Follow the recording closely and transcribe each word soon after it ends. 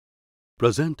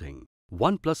Presenting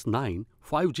OnePlus 9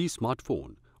 5G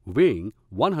smartphone weighing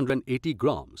 180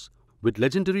 grams with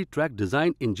legendary track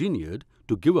design engineered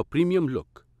to give a premium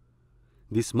look.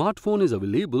 The smartphone is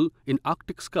available in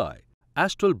Arctic Sky,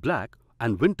 Astral Black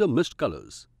and Winter Mist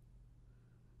colors.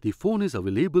 The phone is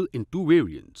available in two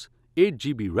variants,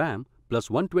 8GB RAM plus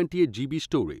 128GB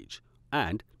storage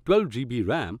and 12GB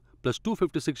RAM plus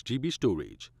 256GB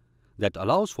storage that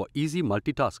allows for easy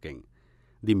multitasking.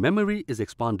 The memory is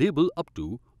expandable up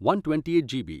to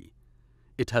 128GB.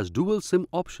 It has dual SIM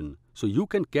option so you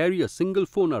can carry a single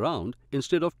phone around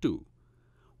instead of two.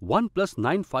 OnePlus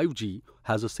 9 5G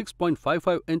has a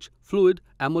 6.55-inch Fluid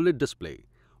AMOLED display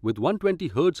with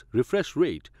 120Hz refresh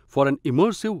rate for an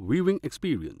immersive viewing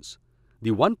experience. The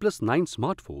OnePlus 9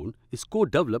 smartphone is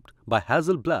co-developed by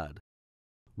Hasselblad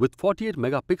with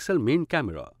 48-megapixel main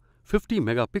camera,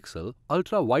 50-megapixel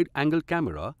ultra-wide-angle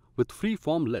camera with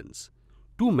free-form lens,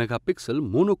 2-megapixel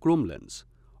monochrome lens.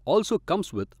 Also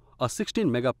comes with a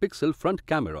 16-megapixel front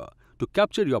camera to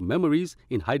capture your memories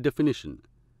in high definition.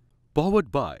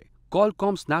 Powered by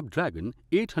Qualcomm Snapdragon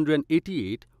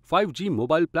 888 5G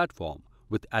mobile platform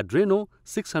with Adreno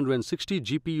 660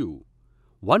 GPU.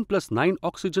 OnePlus 9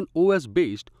 Oxygen OS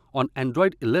based on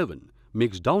Android 11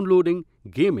 makes downloading,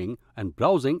 gaming and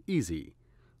browsing easy.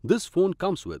 This phone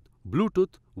comes with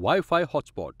Bluetooth Wi-Fi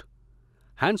hotspot.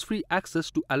 Hands-free access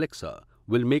to Alexa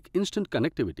will make instant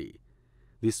connectivity.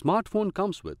 The smartphone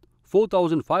comes with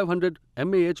 4500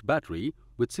 mAh battery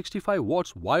with 65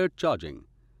 watts wired charging.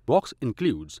 Box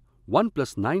includes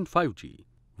OnePlus 9 5G,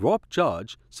 Warp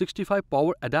Charge 65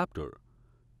 power adapter,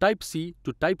 Type-C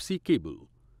to Type-C cable,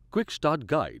 Quick Start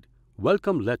Guide,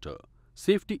 Welcome Letter,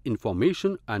 Safety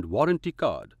Information and Warranty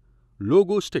Card,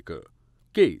 Logo Sticker,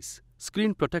 Case,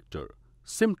 Screen Protector,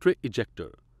 SIM Tray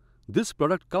Ejector. This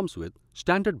product comes with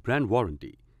standard brand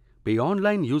warranty. Pay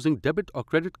online using debit or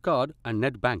credit card and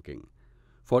net banking.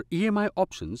 For EMI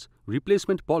options,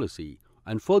 replacement policy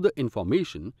and further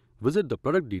information, visit the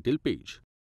product detail page.